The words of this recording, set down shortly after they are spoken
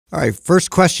All right,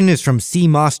 first question is from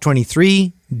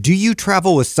CMOS23. Do you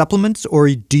travel with supplements or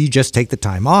do you just take the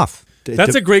time off?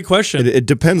 That's a great question. It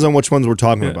depends on which ones we're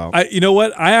talking about. You know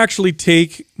what? I actually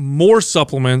take more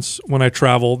supplements when I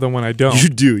travel than when I don't. You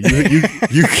do.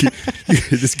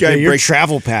 This guy your breaks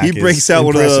travel pack. He breaks out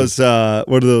one of those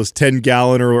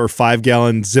 10-gallon or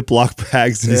 5-gallon Ziploc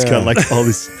bags, and he's got like all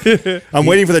these. I'm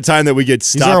waiting for the time that we get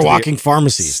stopped. These are walking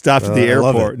pharmacies. Stopped at the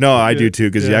airport. No, I do too,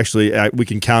 because you actually we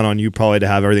can count on you probably to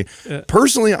have everything.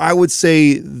 Personally, I would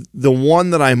say the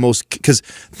one that I most, because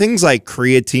things like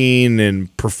creatine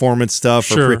and performance stuff.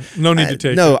 Sure. No need to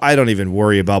take it. I don't even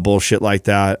worry about bullshit like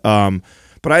that.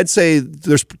 But I'd say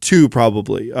there's two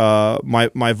probably.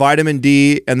 My vitamin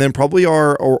D, and then probably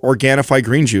our Organifi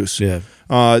green juice. Yeah.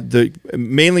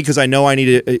 Mainly because I know I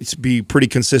need to be pretty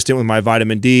consistent with my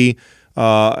vitamin D.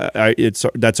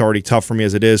 That's already tough for me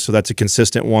as it is, so that's a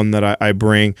consistent one that I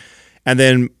bring. And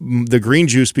then the green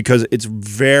juice, because it's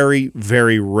very,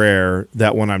 very rare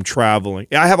that when I'm traveling,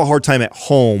 I have a hard time at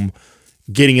home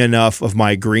getting enough of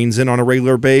my greens in on a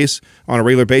regular basis.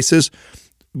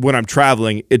 When I'm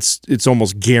traveling, it's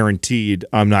almost guaranteed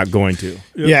I'm not going to.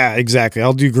 Yeah, exactly.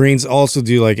 I'll do greens. I'll also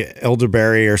do like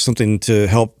elderberry or something to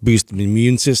help boost the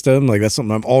immune system. Like that's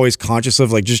something I'm always conscious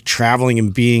of, like just traveling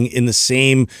and being in the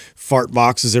same fart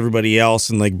box as everybody else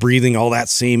and like breathing all that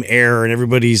same air and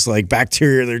everybody's like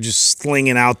bacteria they're just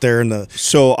slinging out there in the.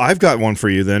 So I've got one for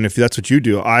you then, if that's what you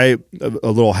do. A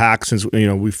little hack, since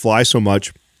we fly so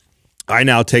much. I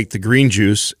now take the green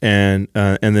juice and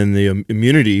then the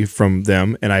immunity from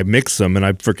them, and I mix them, and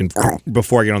I freaking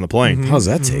before I get on the plane. How's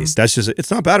that taste? That's just, it's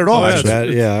not bad at all.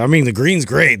 Yeah, I mean the green's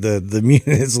great. The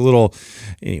it's a little,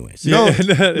 anyways. No,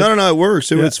 it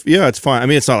works. It's fine. I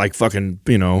mean, it's not like fucking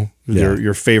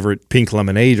your favorite pink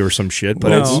lemonade or some shit,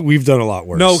 but we've done a lot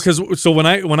worse. No, because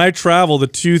when I travel, the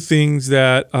two things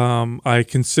that I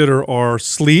consider are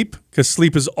sleep, because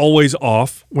sleep is always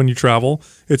off when you travel.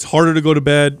 It's harder to go to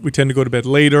bed. We tend to go to bed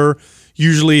later.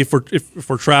 Usually, if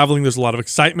we're traveling, there's a lot of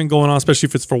excitement going on, especially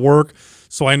if it's for work.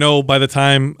 So I know by the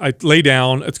time I lay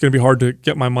down, it's going to be hard to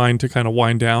get my mind to kind of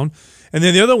wind down. And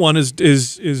then the other one is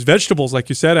vegetables, like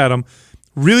you said, Adam.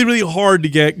 Really, really hard to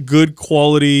get good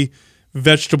quality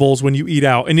vegetables when you eat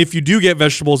out. And if you do get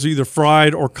vegetables, either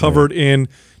fried or covered in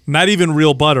not even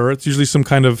real butter. It's usually some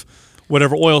kind of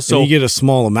whatever oil. So and you get a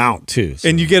small amount too. So.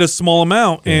 And you get a small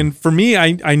amount. Yeah. And for me,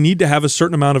 I need to have a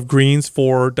certain amount of greens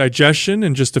for digestion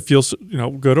and just to feel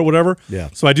good or whatever. Yeah.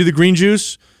 So I do the green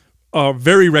juice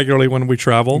very regularly when we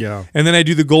travel. Yeah. And then I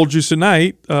do the gold juice at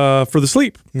night for the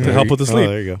sleep, to help with the sleep.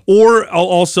 There you go. Or I'll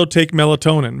also take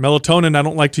melatonin. Melatonin I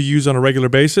don't like to use on a regular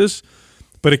basis,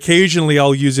 but occasionally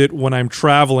I'll use it when I'm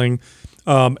traveling.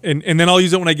 And then I'll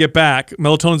use it when I get back.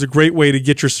 Melatonin's a great way to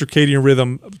get your circadian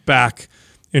rhythm back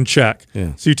in check.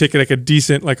 Yeah. So you take like a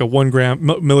decent, like a 1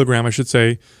 milligram, I should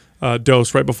say,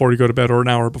 dose right before you go to bed, or an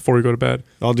hour before you go to bed.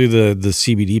 I'll do the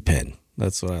CBD pen.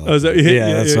 That's what I like. Oh,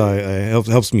 that's why it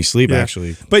helps me sleep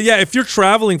actually. But yeah, if you're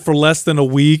traveling for less than a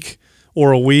week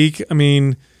or a week, I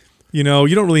mean, you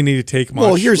don't really need to take much.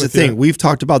 Well, here's the thing. We've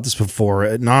talked about this before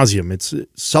ad nauseum.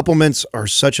 Supplements are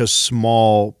such a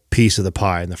small piece of the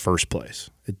pie in the first place.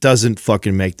 It doesn't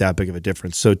fucking make that big of a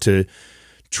difference. So to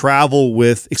travel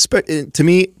with, to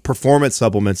me, performance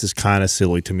supplements is kind of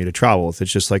silly to me to travel with.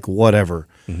 It's just like whatever.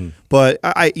 But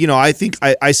I think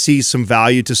I see some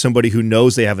value to somebody who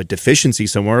knows they have a deficiency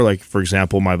somewhere. Like for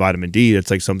example, my vitamin D.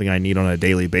 It's like something I need on a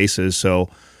daily basis. So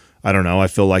I don't know. I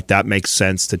feel like that makes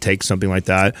sense to take something like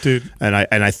that. Dude. And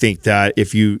I think that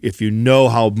if you know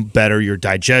how better your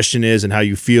digestion is and how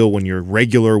you feel when you're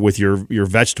regular with your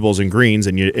vegetables and greens,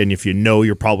 and if you know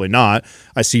you're probably not,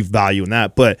 I see value in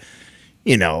that. But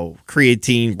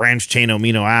creatine, branched chain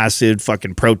amino acid,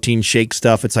 fucking protein shake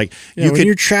stuff. It's like when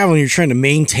you're traveling, you're trying to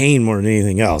maintain more than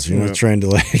anything else. You're not trying to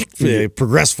like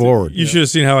progress forward. You should have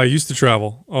seen how I used to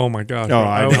travel. Oh my gosh! Oh,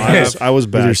 I was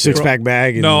bad. With your 6-pack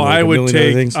bag. And I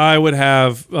would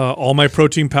have all my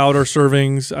protein powder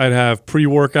servings. I'd have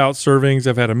pre-workout servings.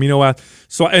 I've had amino acids.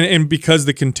 So and because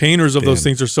the containers of those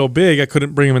things are so big, I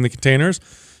couldn't bring them in the containers.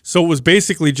 So it was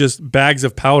basically just bags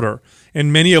of powder,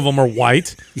 and many of them are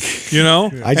white,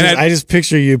 I just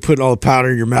picture you putting all the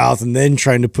powder in your mouth and then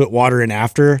trying to put water in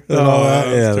after.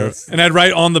 And I'd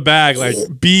write on the bag like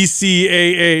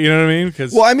BCAA, you know what I mean?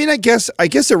 Well, I mean, I guess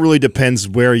it really depends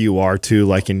where you are too.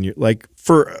 Like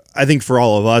I think for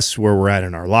all of us where we're at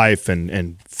in our life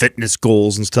and fitness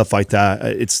goals and stuff like that,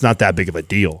 it's not that big of a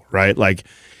deal, right? Like,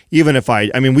 even if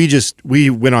we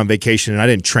went on vacation and I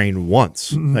didn't train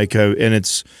once, and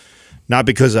it's not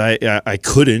because I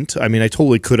couldn't. I mean, I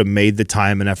totally could have made the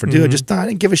time and effort. Dude, I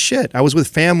didn't give a shit. I was with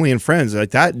family and friends.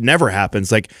 Like that never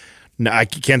happens. Like I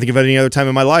can't think of any other time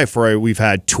in my life where we've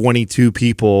had 22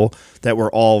 people that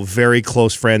were all very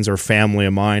close friends or family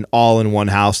of mine all in one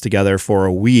house together for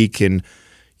a week. And,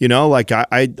 you know, like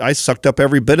I sucked up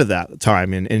every bit of that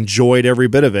time and enjoyed every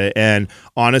bit of it. And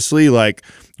honestly, like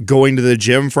going to the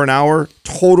gym for an hour,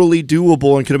 totally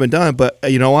doable and could have been done. But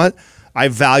you know what? I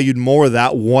valued more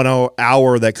that 1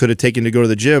 hour that could have taken to go to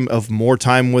the gym of more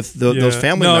time with those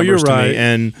family members to me.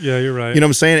 And yeah, you're right. You know what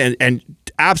I'm saying? And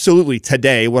absolutely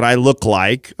today, what I look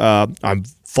like, I'm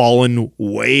fallen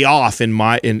way off in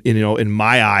my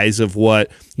eyes of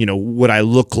what I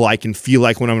look like and feel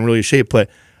like when I'm in really shape. But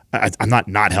I'm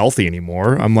not healthy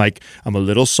anymore. I'm a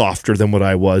little softer than what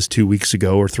I was 2 weeks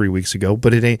ago or 3 weeks ago,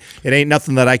 but it ain't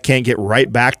nothing that I can't get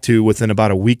right back to within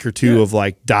about a week or two of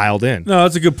like dialed in. No,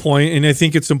 that's a good point. And I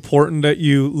think it's important that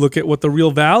you look at what the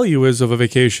real value is of a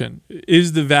vacation.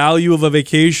 Is the value of a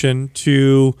vacation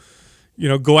to,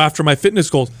 go after my fitness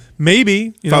goals?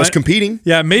 Maybe. If I was competing,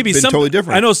 maybe totally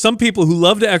different. I know some people who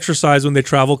love to exercise when they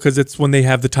travel because it's when they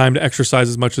have the time to exercise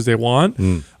as much as they want.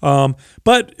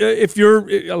 But if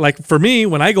you're like, for me,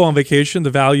 when I go on vacation,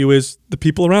 the value is the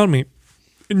people around me,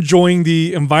 enjoying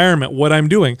the environment, what I'm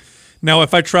doing. Now,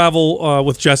 if I travel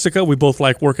with Jessica, we both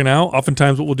like working out.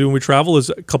 Oftentimes what we'll do when we travel is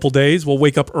a couple days, we'll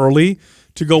wake up early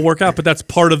to go work out, but that's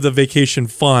part of the vacation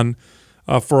fun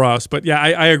for us. But yeah,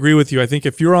 I agree with you. I think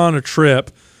if you're on a trip,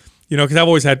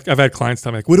 because I've had clients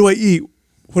tell me like, what do I eat?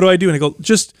 What do I do? And I go,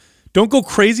 just don't go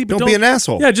crazy, but don't be an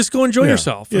asshole. Yeah, just go enjoy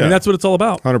yourself. I mean, that's what it's all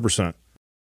about. 100%.